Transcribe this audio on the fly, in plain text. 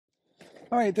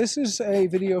All right, this is a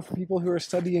video for people who are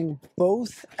studying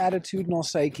both attitudinal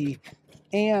psyche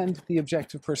and the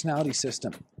objective personality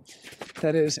system.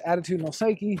 That is, attitudinal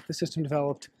psyche, the system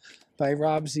developed by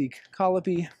Rob Zeke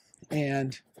Colopy,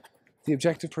 and the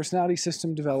objective personality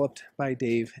system developed by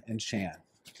Dave and Shan.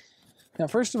 Now,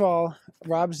 first of all,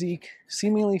 Rob Zeke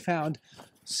seemingly found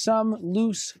some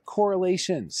loose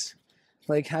correlations,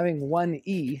 like having one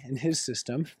E in his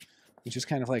system, which is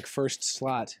kind of like first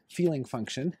slot feeling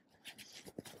function,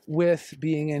 with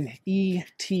being an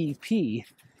ETP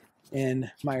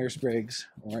in Myers-Briggs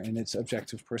or in its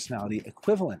objective personality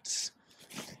equivalence.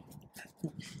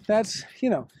 That's,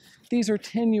 these are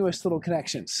tenuous little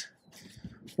connections.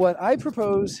 What I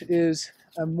propose is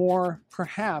a more,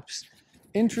 perhaps,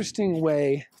 interesting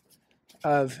way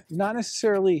of not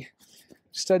necessarily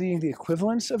studying the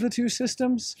equivalence of the two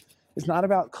systems. It's not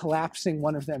about collapsing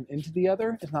one of them into the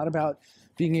other. It's not about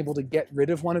being able to get rid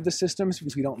of one of the systems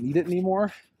because we don't need it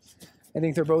anymore. I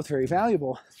think they're both very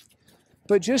valuable.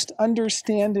 But just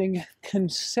understanding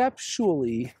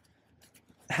conceptually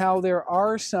how there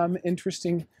are some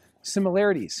interesting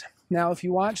similarities. Now, if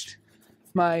you watched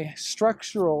my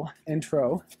structural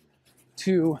intro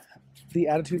to the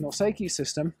attitudinal psyche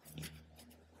system,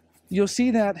 you'll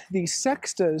see that the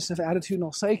sextas of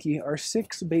attitudinal psyche are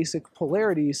 6 basic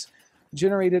polarities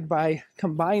generated by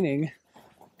combining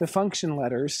the function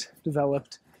letters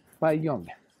developed by Jung.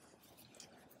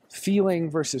 Feeling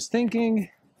versus thinking,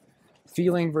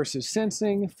 feeling versus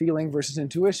sensing, feeling versus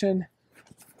intuition,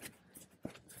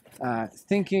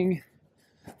 thinking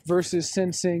versus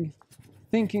sensing,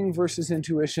 thinking versus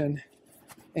intuition,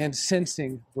 and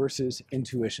sensing versus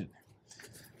intuition.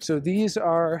 So these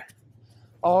are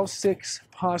all 6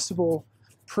 possible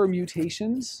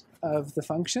permutations of the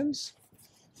functions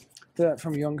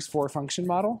from Jung's 4-function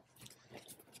model.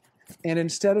 And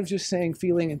instead of just saying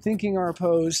feeling and thinking are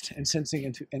opposed and sensing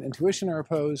and intuition are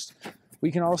opposed,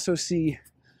 we can also see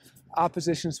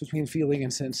oppositions between feeling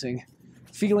and sensing,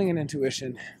 feeling and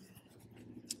intuition,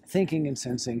 thinking and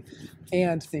sensing,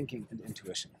 and thinking and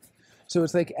intuition. So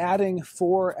it's like adding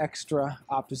 4 extra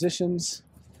oppositions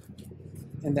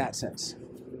in that sense,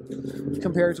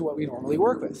 compared to what we normally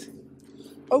work with.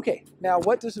 Okay, now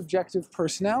what does objective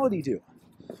personality do?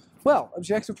 Well,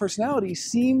 objective personality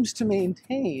seems to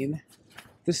maintain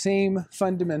the same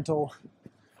fundamental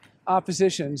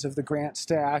oppositions of the Grant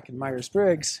stack and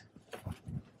Myers-Briggs.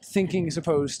 Thinking is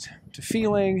opposed to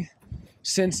feeling,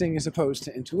 sensing is opposed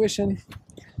to intuition.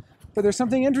 But there's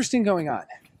something interesting going on.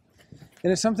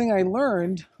 And it's something I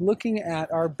learned looking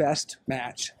at our best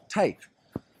match type.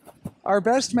 Our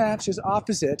best match is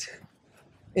opposite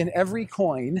in every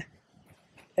coin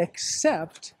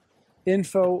except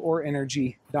info or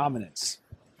energy dominance.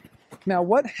 Now,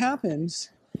 what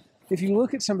happens if you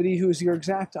look at somebody who is your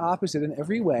exact opposite in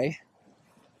every way,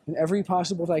 in every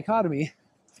possible dichotomy,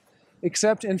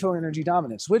 except info energy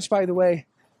dominance, which, by the way,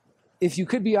 if you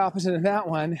could be opposite in that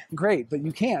one, great, but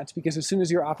you can't, because as soon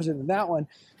as you're opposite in that one,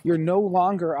 you're no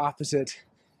longer opposite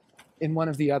in one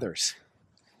of the others.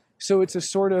 So it's a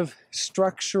sort of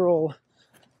structural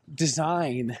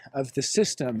design of the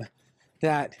system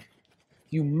that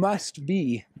you must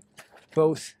be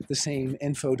both the same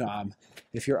info dom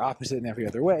if you're opposite in every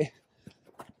other way,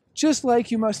 just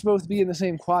like you must both be in the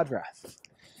same quadra.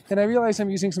 And I realize I'm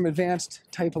using some advanced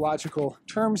typological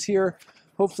terms here.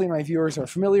 Hopefully my viewers are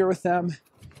familiar with them.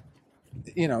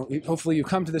 Hopefully you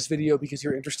come to this video because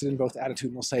you're interested in both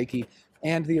attitudinal psyche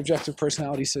and the objective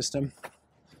personality system,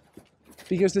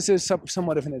 because this is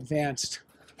somewhat of an advanced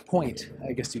point,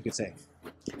 I guess you could say.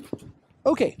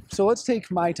 Okay, so let's take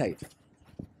my type.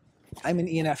 I'm an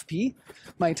ENFP.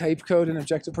 My type code in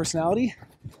objective personality,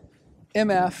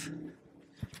 MF,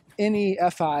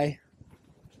 NEFI,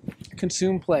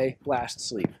 consume, play, last,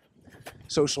 sleep,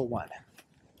 social 1.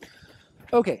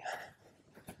 Okay,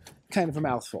 kind of a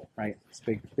mouthful, right? It's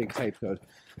a big type code.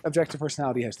 Objective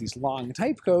personality has these long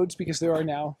type codes because there are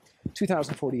now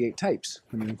 2048 types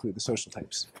when you include the social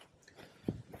types.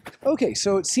 Okay,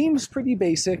 so it seems pretty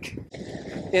basic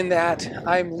in that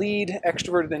I'm lead,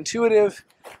 extroverted, intuitive.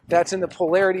 That's in the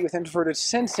polarity with introverted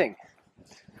sensing.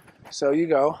 So you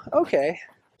go, okay,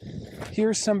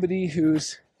 here's somebody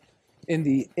who's in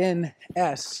the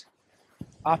NS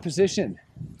opposition.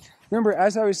 Remember,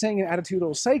 as I was saying in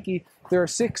attitudinal psyche, there are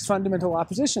 6 fundamental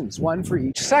oppositions, 1 for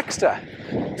each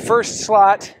sexta. First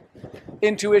slot,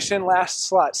 intuition, last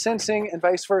slot, sensing, and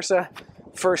vice versa.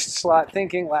 First slot,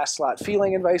 thinking, last slot,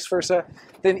 feeling, and vice versa.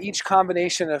 Then each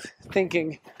combination of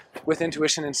thinking with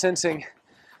intuition and sensing,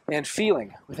 and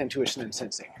feeling with intuition and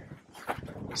sensing.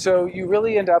 So you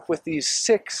really end up with these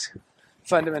 6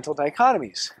 fundamental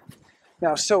dichotomies.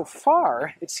 Now, so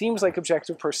far, it seems like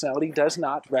objective personality does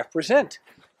not represent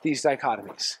these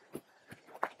dichotomies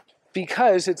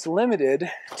because it's limited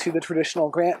to the traditional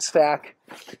Grant stack,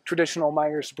 traditional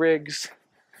Myers-Briggs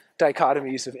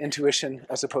dichotomies of intuition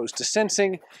as opposed to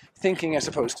sensing, thinking as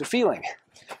opposed to feeling.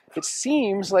 It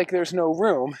seems like there's no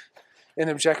room in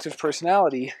objective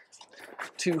personality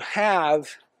to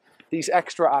have these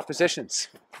extra oppositions.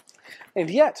 And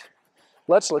yet,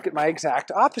 let's look at my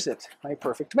exact opposite, my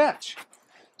perfect match.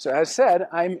 So as said,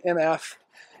 I'm MF,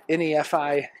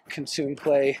 NEFI, consume,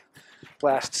 play,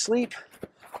 blast, sleep.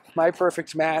 My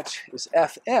perfect match is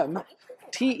FM,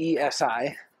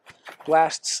 TESI,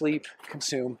 blast, sleep,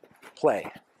 consume,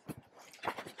 play.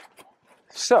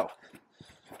 So,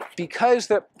 because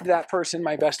that person,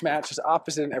 my best match, is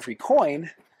opposite in every coin,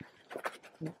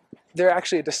 they're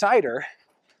actually a decider,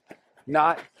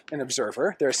 not an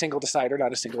observer. They're a single decider,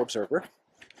 not a single observer,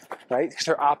 right? Because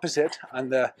they're opposite on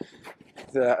the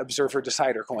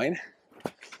observer-decider coin.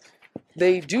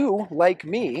 They do, like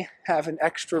me, have an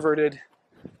extroverted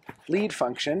lead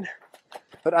function,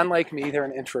 but unlike me, they're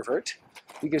an introvert,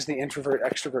 because the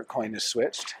introvert-extrovert coin is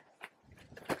switched.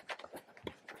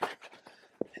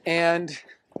 And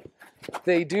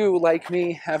they do, like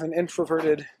me, have an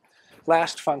introverted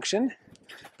last function,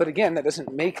 but again, that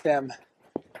doesn't make them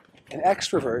an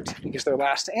extrovert, because their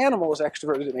last animal is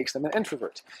extroverted, it makes them an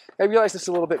introvert. I realize this is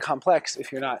a little bit complex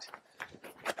if you're not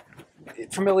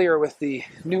familiar with the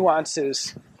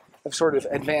nuances of sort of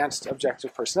advanced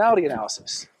objective personality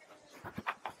analysis.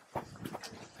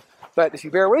 But if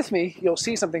you bear with me, you'll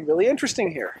see something really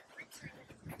interesting here.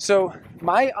 So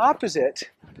my opposite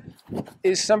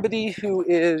is somebody who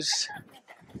is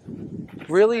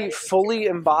really fully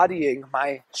embodying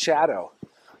my shadow,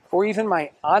 or even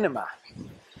my anima,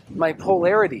 my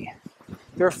polarity.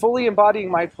 They're fully embodying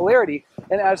my polarity,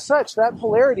 and as such, that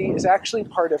polarity is actually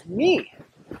part of me.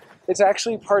 It's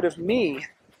actually part of me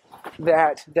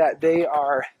that they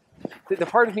are, the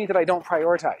part of me that I don't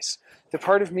prioritize, the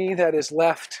part of me that is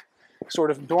left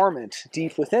sort of dormant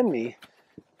deep within me.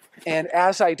 And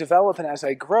as I develop and as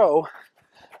I grow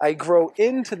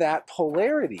into that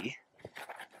polarity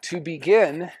to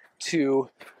begin to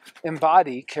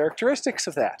embody characteristics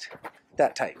of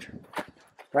that type,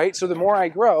 right? So the more I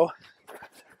grow,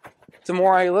 the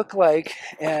more I look like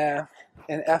an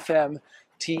FM,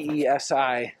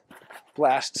 TESI,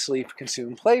 blast, sleep,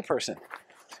 consume, play person,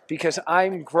 because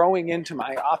I'm growing into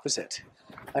my opposite.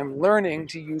 I'm learning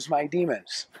to use my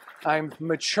demons. I'm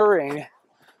maturing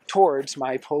towards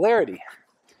my polarity.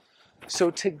 So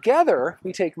together,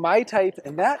 we take my type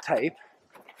and that type,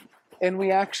 and we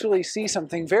actually see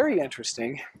something very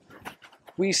interesting.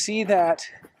 We see that,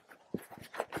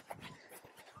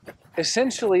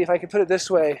 essentially, if I could put it this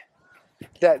way,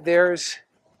 that there's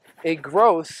a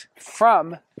growth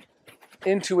from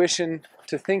intuition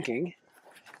to thinking,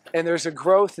 and there's a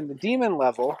growth in the demon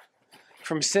level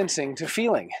from sensing to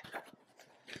feeling.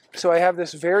 So I have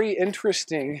this very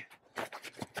interesting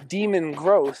demon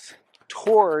growth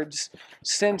towards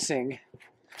feeling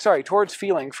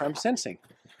from sensing.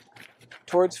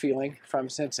 Towards feeling from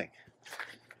sensing.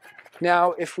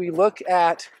 Now, if we look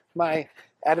at my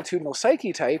attitudinal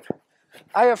psyche type,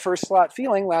 I have first slot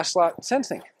feeling, last slot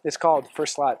sensing. It's called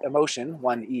first slot emotion,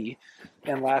 1E,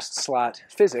 and last slot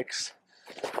physics,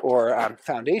 or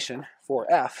foundation,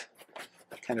 4F,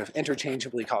 kind of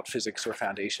interchangeably called physics or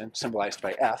foundation, symbolized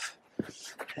by F.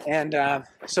 And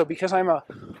so because I'm a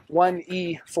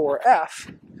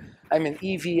 1E4F, I'm an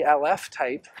EVLF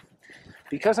type.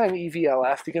 Because I'm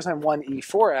EVLF, because I'm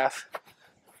 1E4F,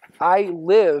 I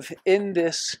live in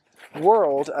this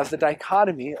world of the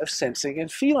dichotomy of sensing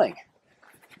and feeling.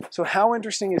 So how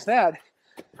interesting is that?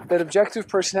 That objective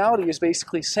personality is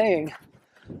basically saying,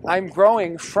 I'm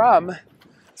growing from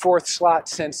fourth slot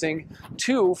sensing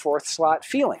to fourth slot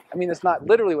feeling. I mean, that's not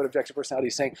literally what objective personality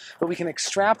is saying, but we can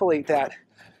extrapolate that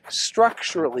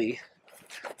structurally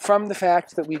from the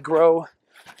fact that we grow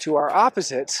to our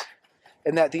opposites,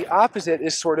 and that the opposite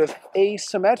is sort of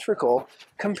asymmetrical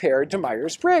compared to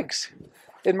Myers-Briggs.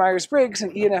 In Myers-Briggs, an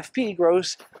ENFP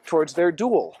grows towards their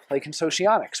dual, like in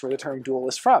Socionics, where the term dual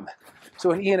is from.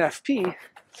 So an ENFP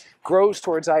grows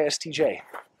towards ISTJ,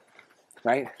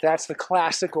 right? That's the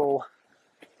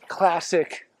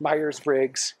classic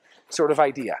Myers-Briggs sort of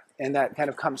idea. And that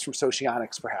kind of comes from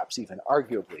Socionics, perhaps even,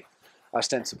 arguably,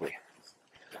 ostensibly.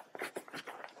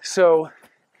 So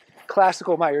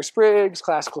classical Myers-Briggs,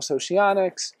 classical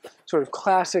Socionics, sort of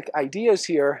classic ideas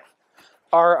here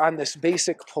are on this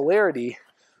basic polarity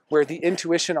where the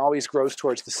intuition always grows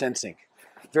towards the sensing,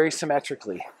 very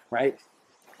symmetrically, right?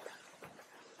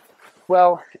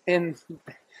 Well, in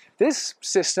this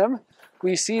system,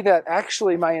 we see that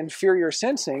actually my inferior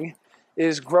sensing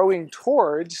is growing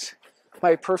towards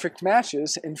my perfect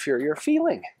match's inferior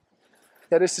feeling.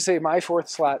 That is to say, my fourth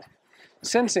slot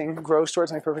sensing grows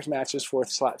towards my perfect match's fourth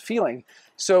slot feeling.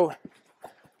 So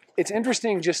it's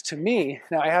interesting just to me,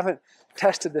 now I haven't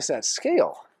tested this at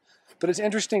scale, but it's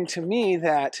interesting to me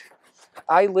that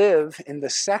I live in the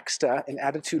sexta in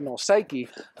attitudinal psyche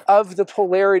of the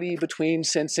polarity between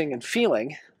sensing and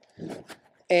feeling.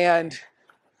 And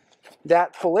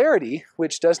that polarity,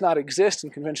 which does not exist in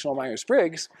conventional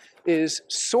Myers-Briggs, is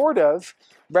sort of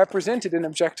represented in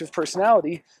objective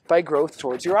personality by growth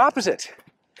towards your opposite.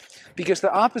 Because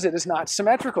the opposite is not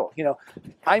symmetrical. You know,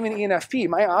 I'm an ENFP,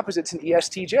 my opposite's an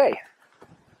ESTJ.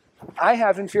 I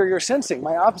have inferior sensing,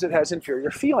 my opposite has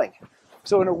inferior feeling.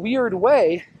 So in a weird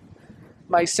way,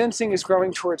 my sensing is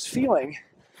growing towards feeling,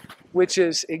 which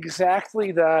is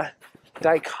exactly the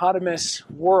dichotomous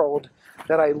world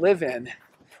that I live in,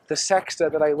 the sexta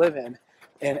that I live in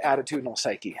attitudinal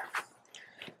psyche.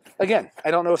 Again,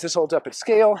 I don't know if this holds up at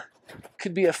scale.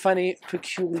 Could be a funny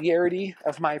peculiarity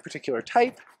of my particular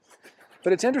type.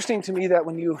 But it's interesting to me that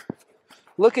when you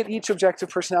look at each objective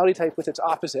personality type with its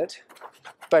opposite,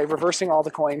 by reversing all the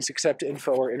coins except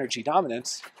info or energy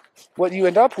dominance, what you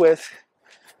end up with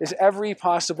is every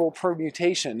possible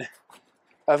permutation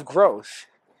of growth,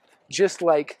 just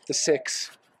like the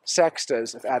 6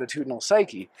 sextas of attitudinal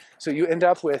psyche. So you end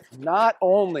up with not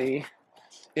only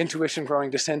intuition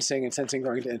growing to sensing and sensing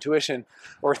growing to intuition,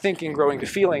 or thinking growing to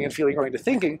feeling and feeling growing to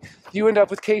thinking, you end up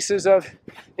with cases of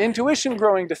intuition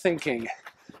growing to thinking,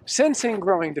 sensing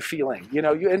growing to feeling. You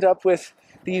know, you end up with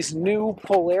these new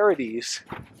polarities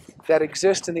that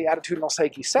exist in the attitudinal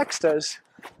psyche sextas,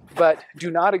 but do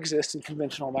not exist in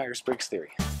conventional Myers-Briggs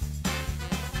theory.